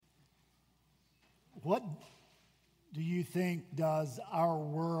What do you think does our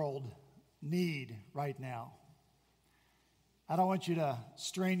world need right now? I don't want you to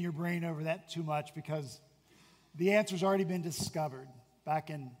strain your brain over that too much because the answer's already been discovered back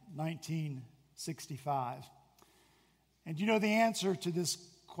in 1965. And you know the answer to this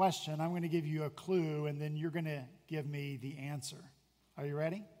question. I'm going to give you a clue, and then you're going to give me the answer. Are you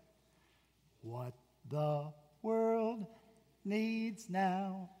ready? What the world needs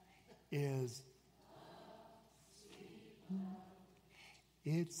now is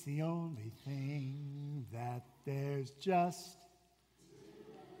it's the only thing that there's just.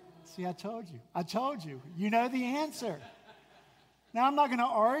 See, I told you. You know the answer. Now, I'm not going to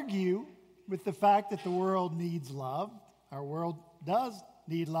argue with the fact that the world needs love. Our world does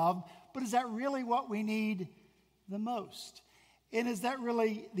need love, but is that really what we need the most? And is that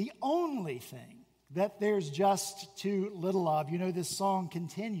really the only thing that there's just too little of? You know, this song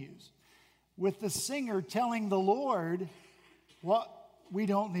continues with the singer telling the Lord what we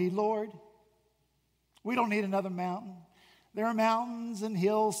don't need, Lord. We don't need another mountain. There are mountains and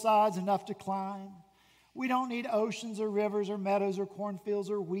hillsides enough to climb. We don't need oceans or rivers or meadows or cornfields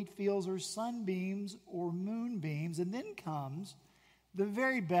or wheat fields or sunbeams or moonbeams. And then comes the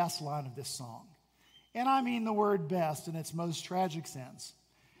very best line of this song. And I mean the word best in its most tragic sense.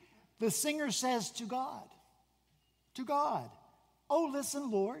 The singer says to God, oh,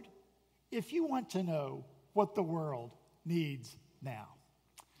 listen, Lord, if you want to know what the world needs now.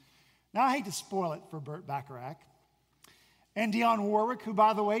 Now, I hate to spoil it for Burt Bacharach and Dionne Warwick, who,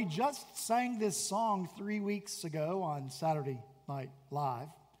 by the way, just sang this song 3 weeks ago on Saturday Night Live.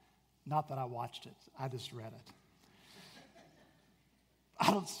 Not that I watched it. I just read it.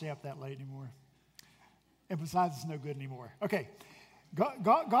 I don't stay up that late anymore. And besides, it's no good anymore. Okay,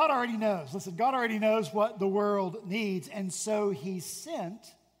 God already knows. Listen, God already knows what the world needs, and so he sent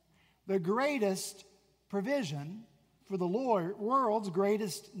the greatest provision for the world's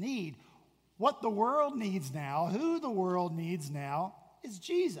greatest need. What the world needs now, who the world needs now, is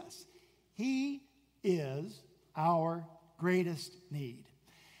Jesus. He is our greatest need.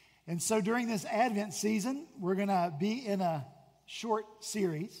 And so during this Advent season, we're going to be in a short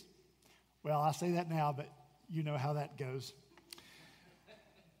series. Well, I say that now, but you know how that goes.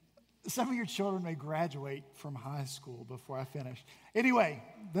 Some of your children may graduate from high school before I finish. Anyway,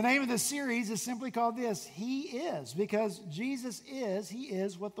 the name of the series is simply called this, He Is, because Jesus is, He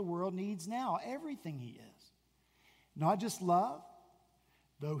is what the world needs now, everything He is. Not just love,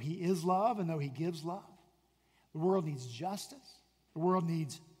 though He is love and though He gives love. The world needs justice. The world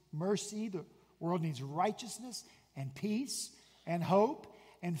needs mercy. The world needs righteousness and peace and hope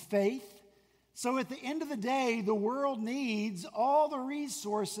and faith. So at the end of the day, the world needs all the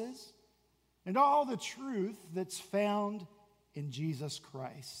resources and all the truth that's found in Jesus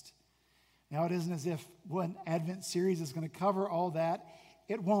Christ. Now, it isn't as if one Advent series is going to cover all that.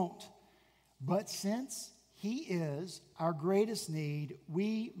 It won't. But since He is our greatest need,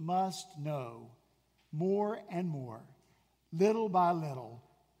 we must know more and more, little by little,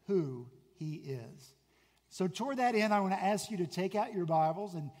 who He is. So toward that end, I want to ask you to take out your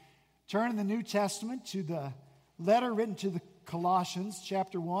Bibles and turn in the New Testament to the letter written to the Colossians,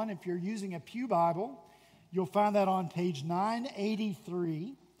 chapter 1. If you're using a pew Bible, you'll find that on page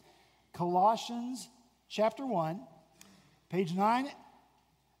 983. Colossians, chapter 1, page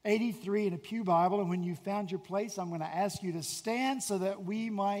 983 in a pew Bible. And when you found your place, I'm going to ask you to stand so that we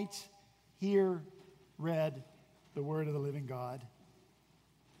might hear read the word of the living God.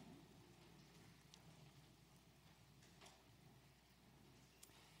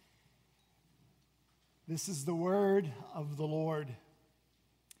 This is the word of the Lord.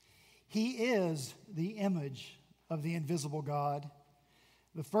 He is the image of the invisible God,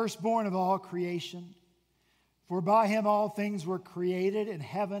 the firstborn of all creation. For by Him all things were created in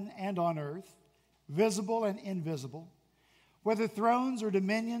heaven and on earth, visible and invisible. Whether thrones or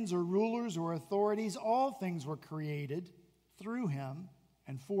dominions or rulers or authorities, all things were created through Him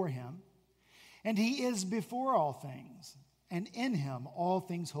and for Him. And He is before all things, and in Him all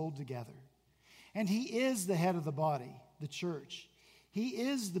things hold together. And He is the head of the body, the church. He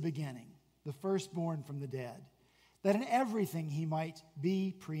is the beginning, the firstborn from the dead, that in everything He might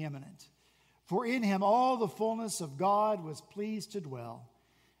be preeminent. For in Him all the fullness of God was pleased to dwell,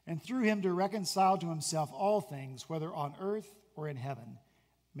 and through Him to reconcile to Himself all things, whether on earth or in heaven,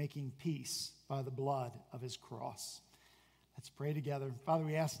 making peace by the blood of His cross. Let's pray together. Father,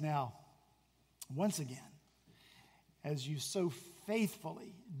 we ask now, once again, as you so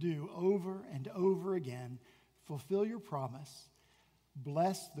faithfully do over and over again, fulfill your promise.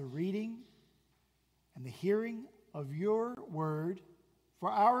 Bless the reading and the hearing of your word for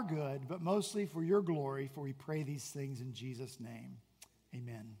our good, but mostly for your glory, for we pray these things in Jesus' name.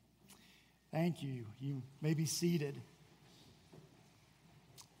 Amen. Thank you. You may be seated.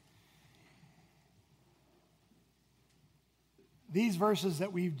 These verses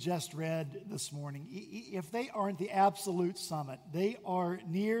that we've just read this morning, if they aren't the absolute summit, they are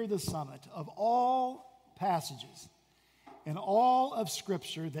near the summit of all passages in all of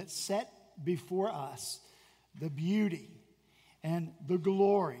Scripture that set before us the beauty and the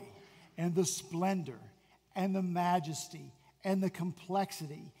glory and the splendor and the majesty and the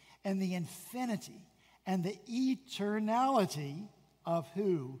complexity and the infinity and the eternality of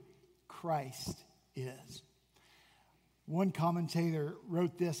who Christ is. One commentator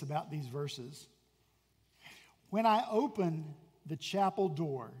wrote this about these verses. When I open the chapel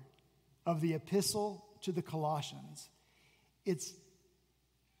door of the epistle to the Colossians, it's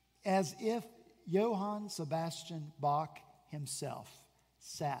as if Johann Sebastian Bach himself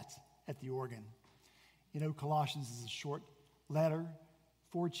sat at the organ. You know, Colossians is a short letter,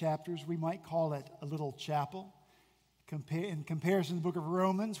 4 chapters. We might call it a little chapel. In comparison to the book of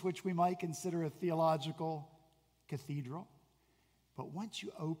Romans, which we might consider a theological cathedral. But once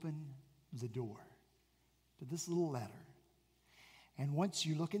you open the door to this little letter, and once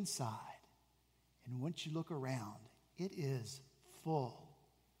you look inside, and once you look around, it is full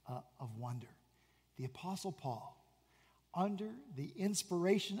of wonder. The Apostle Paul, under the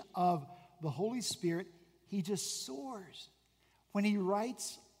inspiration of the Holy Spirit, he just soars when he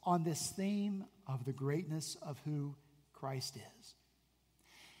writes on this theme of the greatness of who Christ is.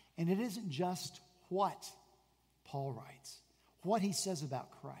 And it isn't just what Paul writes, what he says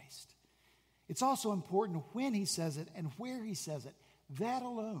about Christ. It's also important when he says it and where he says it. That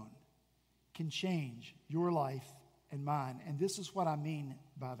alone can change your life and mine. And this is what I mean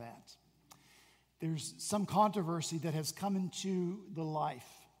by that. There's some controversy that has come into the life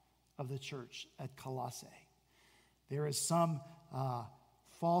of the church at Colossae. There is some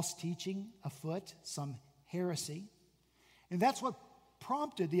false teaching afoot, some heresy. And that's what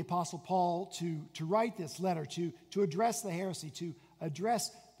prompted the Apostle Paul to write this letter, to address the heresy, to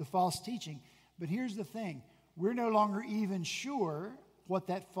address the false teaching. But here's the thing. We're no longer even sure what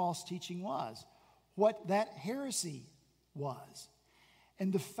that false teaching was, what that heresy was.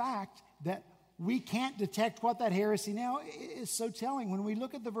 And the fact that we can't detect what that heresy now is so telling. When we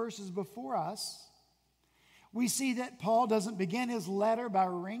look at the verses before us, we see that Paul doesn't begin his letter by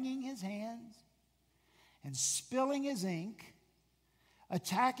wringing his hands and spilling his ink,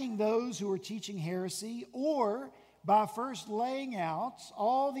 attacking those who are teaching heresy, or by first laying out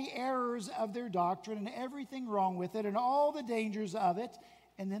all the errors of their doctrine and everything wrong with it and all the dangers of it,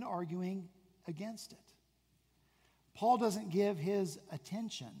 and then arguing against it. Paul doesn't give his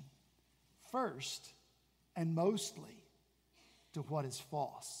attention first and mostly to what is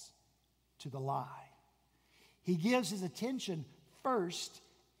false, to the lie. He gives his attention first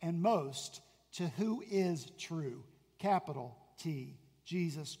and most to who is true, capital T,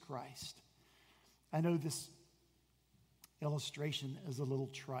 Jesus Christ. I know this illustration is a little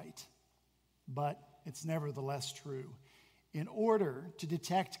trite, but it's nevertheless true. In order to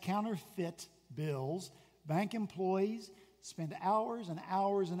detect counterfeit bills, bank employees spend hours and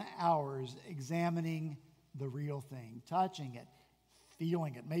hours and hours examining the real thing, touching it,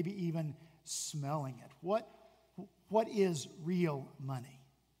 feeling it, maybe even smelling it. What is real money?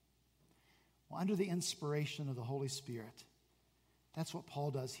 Well, under the inspiration of the Holy Spirit, that's what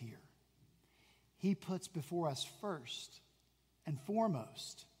Paul does here. He puts before us first and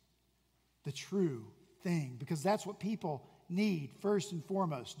foremost the true thing, because that's what people need first and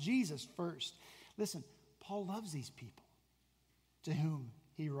foremost. Jesus first. Listen, Paul loves these people to whom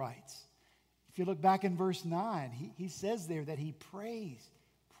he writes. If you look back in verse 9, he says there that he prays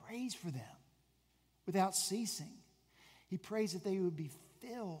for them without ceasing. He prays that they would be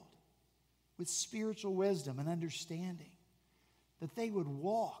filled with spiritual wisdom and understanding, that they would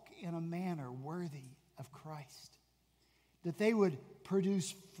walk in a manner worthy of Christ, that they would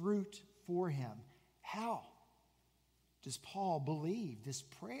produce fruit for him. How does Paul believe this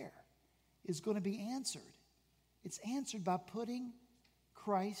prayer is going to be answered? It's answered by putting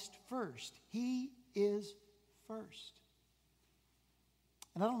Christ first. He is first.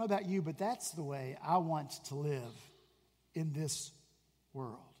 And I don't know about you, but that's the way I want to live in this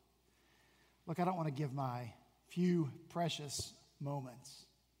world. Look, I don't want to give my few precious moments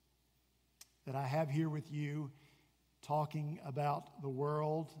that I have here with you talking about the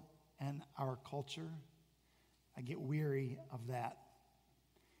world and our culture. I get weary of that.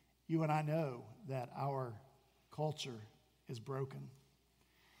 You and I know that our culture is broken.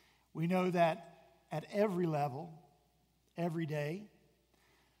 We know that at every level, every day,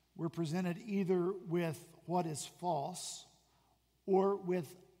 we're presented either with what is false or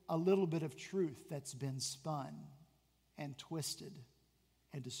with a little bit of truth that's been spun and twisted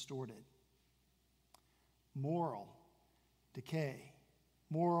and distorted. Moral decay,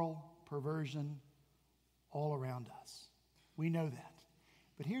 moral perversion all around us. We know that.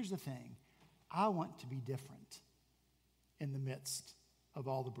 But here's the thing. I want to be different in the midst of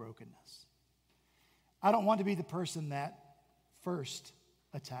all the brokenness. I don't want to be the person that first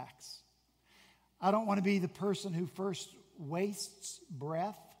attacks. I don't want to be the person who first wastes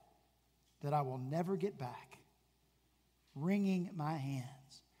breath that I will never get back, wringing my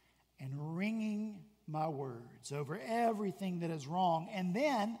hands and wringing my words over everything that is wrong, and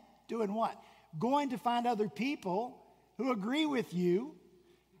then doing what? Going to find other people who agree with you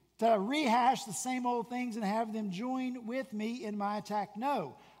to rehash the same old things and have them join with me in my attack.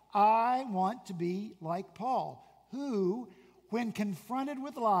 No, I want to be like Paul, who, when confronted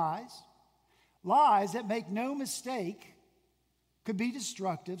with lies that make no mistake could be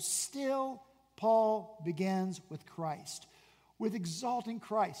destructive, still Paul begins with Christ, with exalting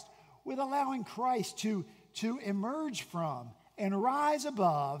Christ, with allowing Christ to emerge from and rise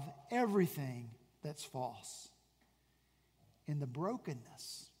above everything that's false. In the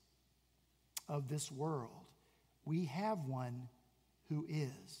brokenness of this world, we have one who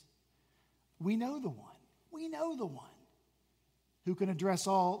is. We know the one. We know the one who can address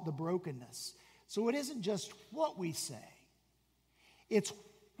all the brokenness. So it isn't just what we say. It's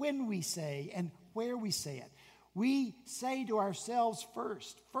when we say and where we say it. We say to ourselves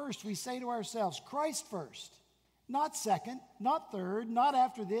first. First, we say to ourselves, Christ first. Not second, not third, not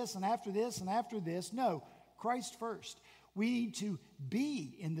after this and after this and after this. No, Christ first. We need to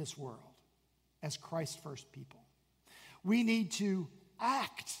be in this world as Christ first people. We need to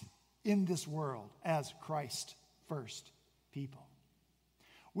act in this world as Christ first people.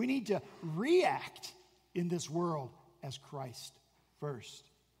 We need to react in this world as Christ first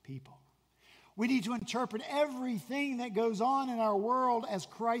people. We need to interpret everything that goes on in our world as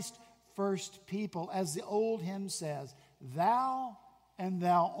Christ first people. As the old hymn says, thou and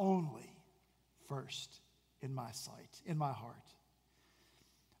thou only first in my sight, in my heart.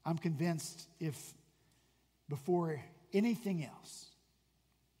 I'm convinced if before anything else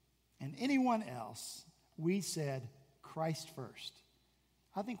and anyone else we said Christ first,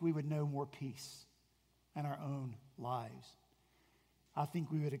 I think we would know more peace in our own lives. I think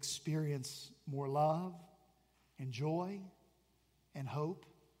we would experience more love and joy and hope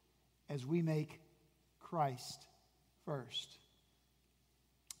as we make Christ first.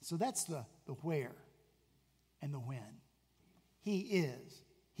 So that's the where and the when. He is.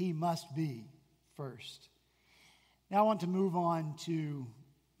 He must be first. Now I want to move on to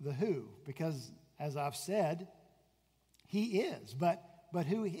the who, because as I've said, he is. But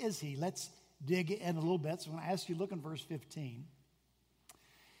who is he? Let's dig in a little bit. So I'm going to ask you, look in verse 15.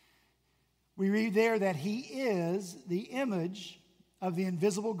 We read there that he is the image of the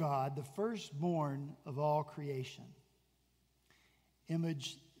invisible God, the firstborn of all creation.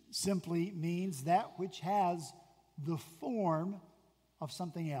 Image simply means that which has the form of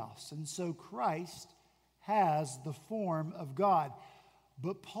something else. And so Christ has the form of God.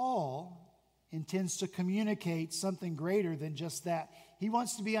 But Paul intends to communicate something greater than just that. He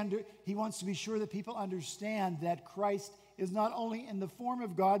wants to be sure that people understand that Christ is not only in the form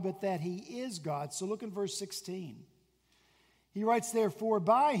of God, but that he is God. So look in verse 16. He writes, therefore,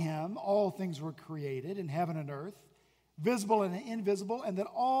 by him all things were created in heaven and earth, visible and invisible, and that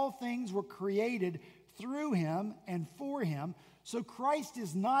all things were created through him and for him. So Christ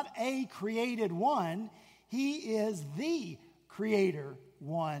is not a created one. He is the creator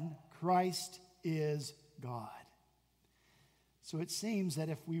one. Christ is God. So it seems that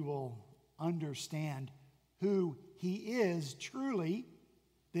if we will understand who he is truly,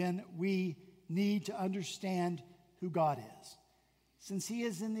 then we need to understand who God is, since he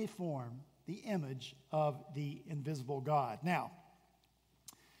is in the form, the image of the invisible God. Now,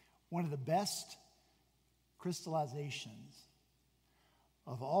 one of the best crystallizations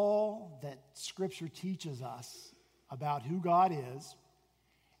of all that Scripture teaches us about who God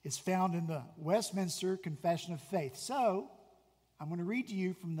is found in the Westminster Confession of Faith. So, I'm going to read to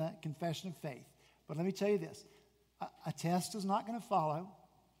you from the Confession of Faith. But let me tell you this. A test is not going to follow.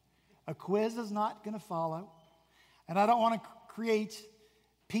 A quiz is not going to follow. And I don't want to create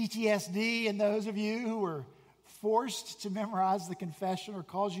PTSD in those of you who were forced to memorize the confession or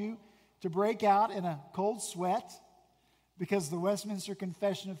cause you to break out in a cold sweat, because the Westminster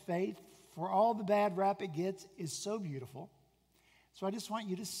Confession of Faith, for all the bad rap it gets, is so beautiful. So I just want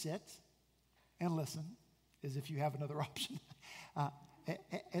you to sit and listen, as if you have another option.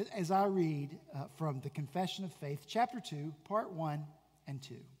 as I read from the Confession of Faith, chapter 2, part 1 and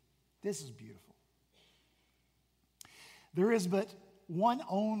 2. This is beautiful. There is but one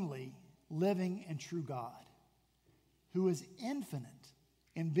only living and true God, who is infinite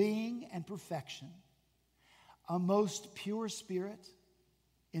in being and perfection, a most pure spirit,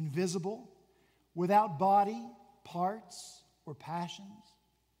 invisible, without body, parts, or passions,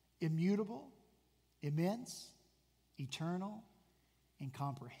 immutable, immense, eternal,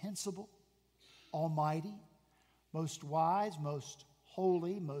 incomprehensible, almighty, most wise, most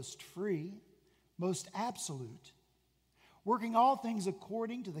holy, most free, most absolute, working all things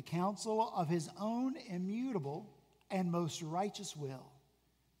according to the counsel of his own immutable and most righteous will,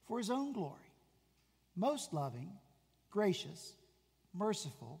 for his own glory, most loving, gracious,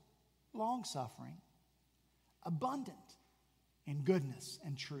 merciful, long-suffering, abundant in goodness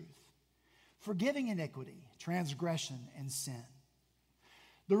and truth, forgiving iniquity, transgression, and sin,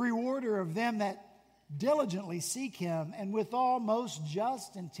 the rewarder of them that diligently seek him, and withal most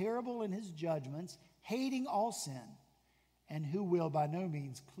just and terrible in his judgments, hating all sin, and who will by no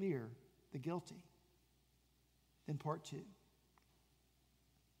means clear the guilty. Then part 2.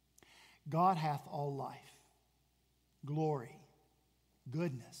 God hath all life, glory,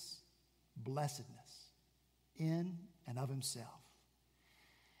 goodness, blessedness in and of himself,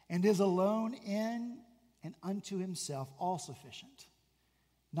 and is alone in and unto himself all sufficient,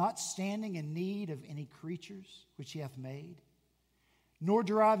 not standing in need of any creatures which he hath made, nor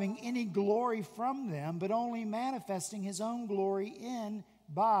deriving any glory from them, but only manifesting his own glory in,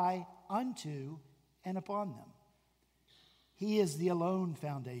 by, unto, and upon them. He is the alone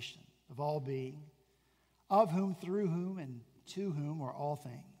foundation of all being, of whom, through whom, and to whom are all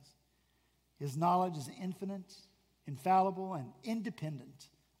things. His knowledge is infinite, infallible, and independent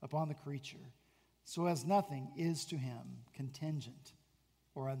upon the creature, so as nothing is to him contingent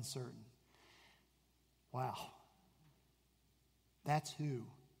or uncertain. Wow. That's who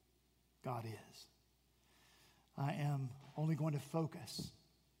God is. I am only going to focus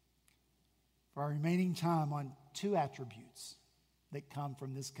for our remaining time on 2 attributes that come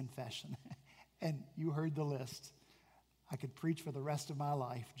from this confession. And you heard the list. I could preach for the rest of my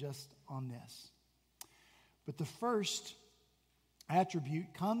life just on this. But the first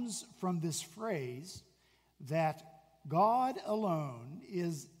attribute comes from this phrase that God alone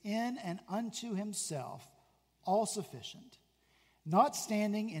is in and unto himself all sufficient, not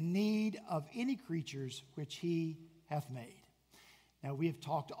standing in need of any creatures which he hath made. Now, we have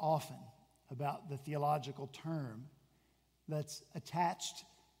talked often about the theological term that's attached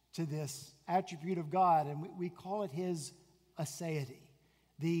to this attribute of God, and we call it his aseity,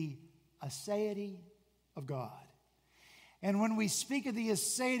 the aseity of God. And when we speak of the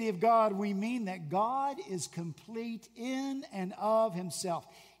aseity of God, we mean that God is complete in and of himself.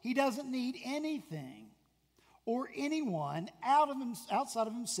 He doesn't need anything or anyone outside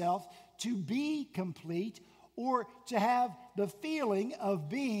of himself to be complete or to have the feeling of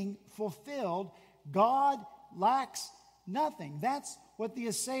being fulfilled. God lacks nothing. That's what the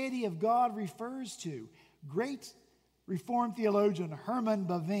aseity of God refers to. Great Reformed theologian Herman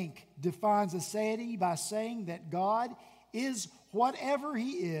Bavinck defines aseity by saying that God is whatever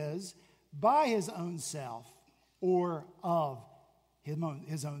he is by his own self or of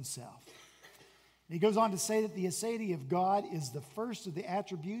his own self. And he goes on to say that the aseity of God is the first of the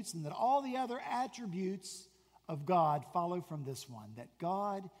attributes, and that all the other attributes of God follow from this one, that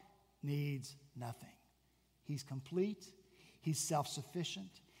God needs nothing. He's complete. He's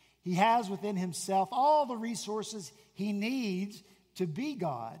self-sufficient. He has within himself all the resources he needs to be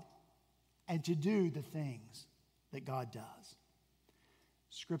God and to do the things that God does.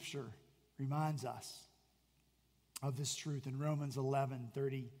 Scripture reminds us of this truth in Romans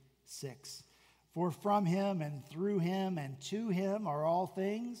 11:36. For from him and through him and to him are all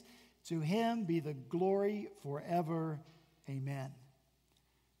things. To him be the glory forever. Amen.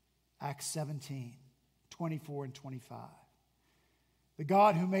 Acts 17:24 and 25. The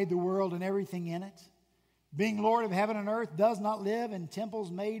God who made the world and everything in it, being Lord of heaven and earth, does not live in temples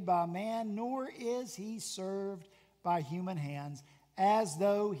made by man, nor is he served by human hands, as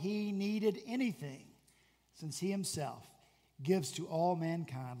though he needed anything, since he himself gives to all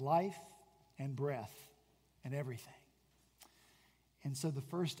mankind life and breath and everything. And so the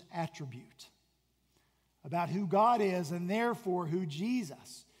first attribute about who God is, and therefore who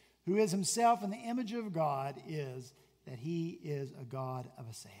Jesus, who is himself in the image of God, is that he is a God of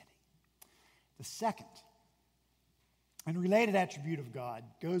aseity. The second and related attribute of God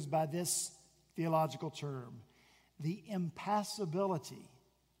goes by this theological term, the impassibility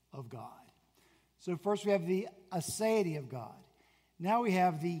of God. So first we have the aseity of God. Now we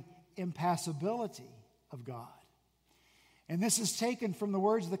have the impassibility of God. And this is taken from the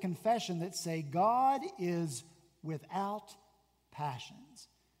words of the confession that say, God is without passions.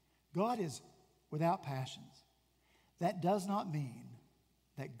 God is without passions. That does not mean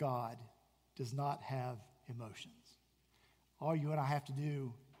that God does not have emotions. All you and I have to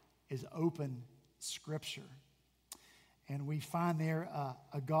do is open Scripture. And we find there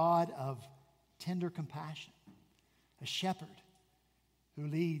a God of tender compassion, a shepherd who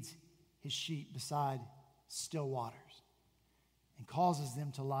leads his sheep beside still waters and causes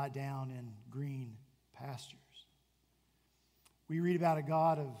them to lie down in green pastures. We read about a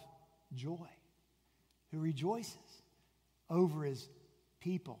God of joy who rejoices over his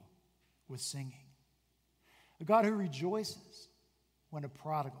people with singing. A God who rejoices when a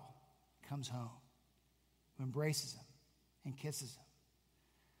prodigal comes home, who embraces him and kisses him.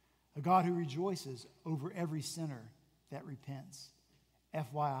 A God who rejoices over every sinner that repents.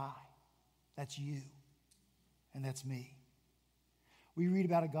 FYI, that's you and that's me. We read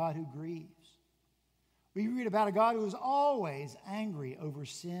about a God who grieves. We read about a God who is always angry over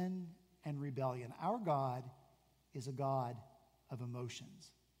sin and rebellion. Our God is a God of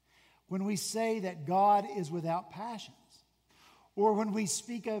emotions. When we say that God is without passions, or when we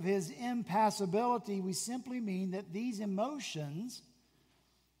speak of his impassibility, we simply mean that these emotions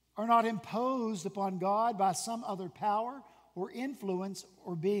are not imposed upon God by some other power or influence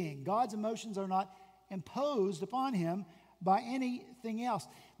or being. God's emotions are not imposed upon him by anything else.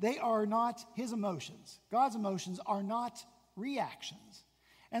 They are not his emotions. God's emotions are not reactions.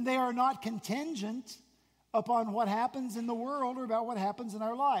 And they are not contingent upon what happens in the world or about what happens in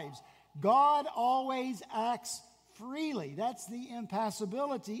our lives. God always acts freely. That's the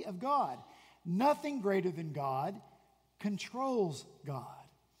impassibility of God. Nothing greater than God controls God.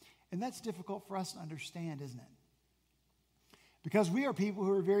 And that's difficult for us to understand, isn't it? Because we are people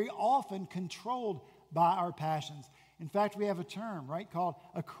who are very often controlled by our passions. In fact, we have a term, right, called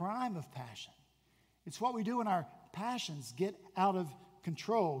a crime of passion. It's what we do when our passions get out of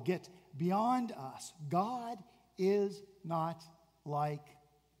control, get beyond us. God is not like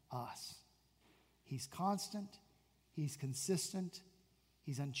us. He's constant. He's consistent.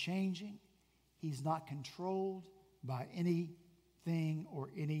 He's unchanging. He's not controlled by anything or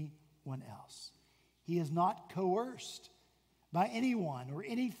anyone else. He is not coerced by anyone or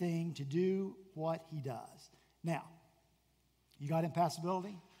anything to do what he does. Now, you got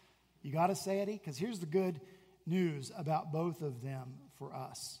impassibility? You got aseity? Because here's the good news about both of them for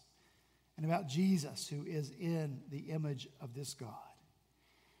us and about Jesus, who is in the image of this God.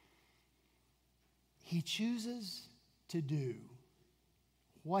 He chooses to do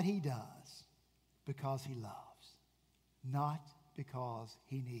what he does because he loves, not because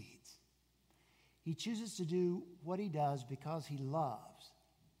he needs. He chooses to do what he does because he loves,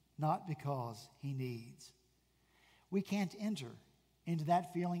 not because he needs. We can't enter into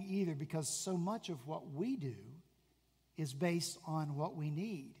that feeling either, because so much of what we do is based on what we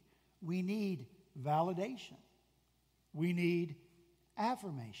need. We need validation. We need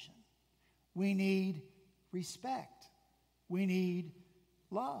affirmation. We need respect. We need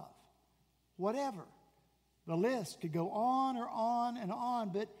love. Whatever. The list could go on or on and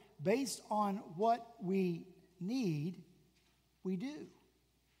on, but based on what we need, we do.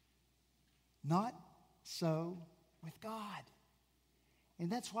 Not so with God.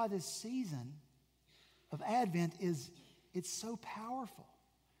 And that's why this season of Advent it's so powerful.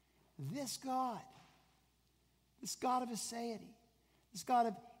 This God of aseity, this God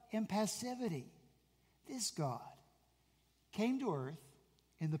of impassivity, this God came to earth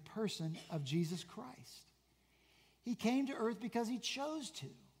in the person of Jesus Christ. He came to earth because he chose to,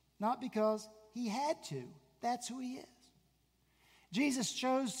 not because he had to. That's who he is. Jesus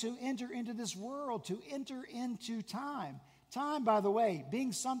chose to enter into this world, to enter into time. Time, by the way,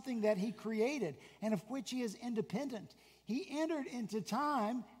 being something that he created and of which he is independent. He entered into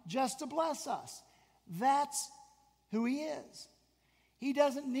time just to bless us. That's who he is. He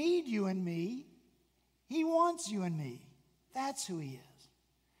doesn't need you and me. He wants you and me. That's who he is.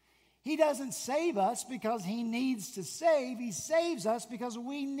 He doesn't save us because he needs to save. He saves us because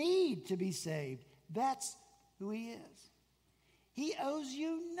we need to be saved. That's who he is. He owes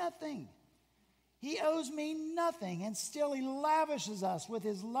you nothing. He owes me nothing, and still he lavishes us with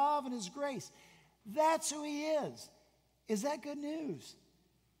his love and his grace. That's who he is. Is that good news?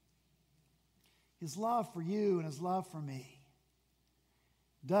 His love for you and his love for me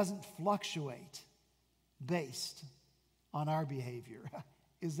doesn't fluctuate based on our behavior.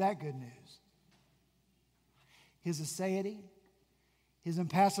 Is that good news? His aseity, his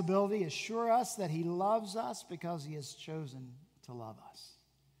impassibility assure us that he loves us because he has chosen to love us.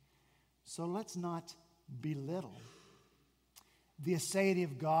 So let's not belittle the aseity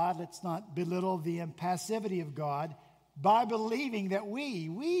of God. Let's not belittle the impassivity of God by believing that we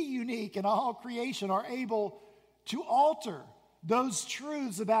unique in all creation, are able to alter those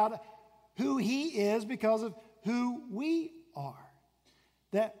truths about who He is because of who we are.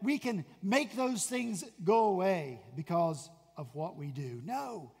 That we can make those things go away because of what we do.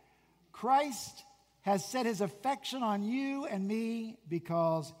 No, Christ has set His affection on you and me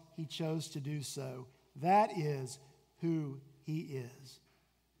because He chose to do so. That is who He is.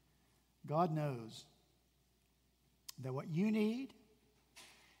 God knows that what you need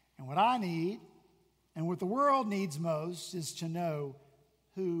and what I need and what the world needs most is to know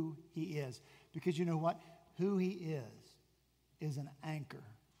who He is. Because you know what? Who He is an anchor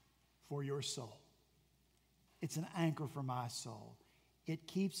for your soul. It's an anchor for my soul. It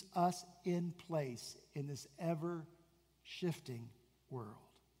keeps us in place in this ever-shifting world.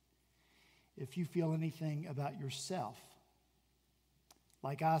 If you feel anything about yourself,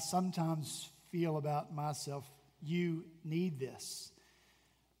 like I sometimes feel about myself, you need this.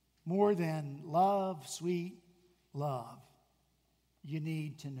 More than love, sweet love, you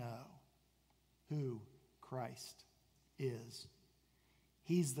need to know who Christ is.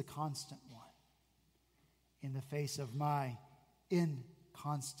 He's the constant one in the face of my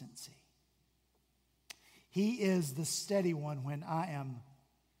inconstancy. He is the steady one when I am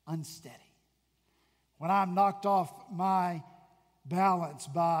unsteady. When I'm knocked off my balance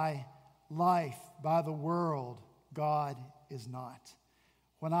by life, by the world, God is not.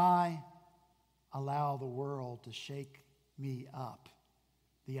 When I allow the world to shake me up,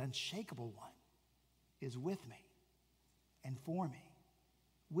 the unshakable one is with me and for me,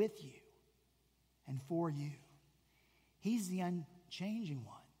 with you and for you. He's the unchanging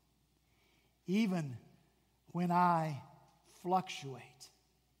one. Even when I fluctuate,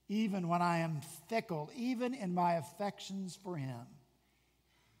 even when I am fickle, even in my affections for Him,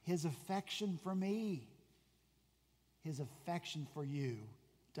 His affection for me, His affection for you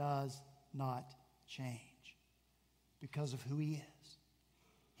does not change because of who He is.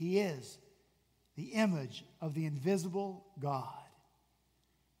 He is the image of the invisible God.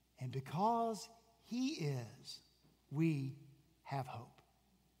 And because He is, we have hope.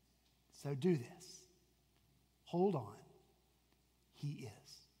 So do this. Hold on. He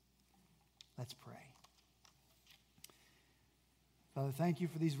is. Let's pray. Father, thank you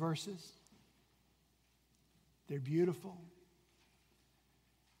for these verses. They're beautiful.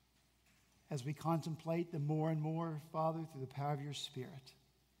 As we contemplate them more and more, Father, through the power of your Spirit,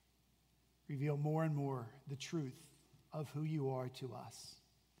 reveal more and more the truth of who you are to us.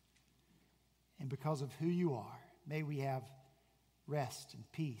 And because of who you are, may we have rest and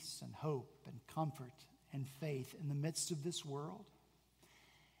peace and hope and comfort and faith in the midst of this world.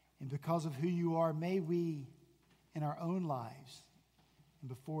 And because of who you are, may we, in our own lives and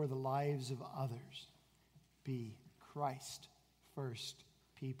before the lives of others, be Christ first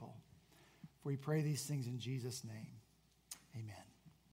people. For we pray these things in Jesus' name. Amen.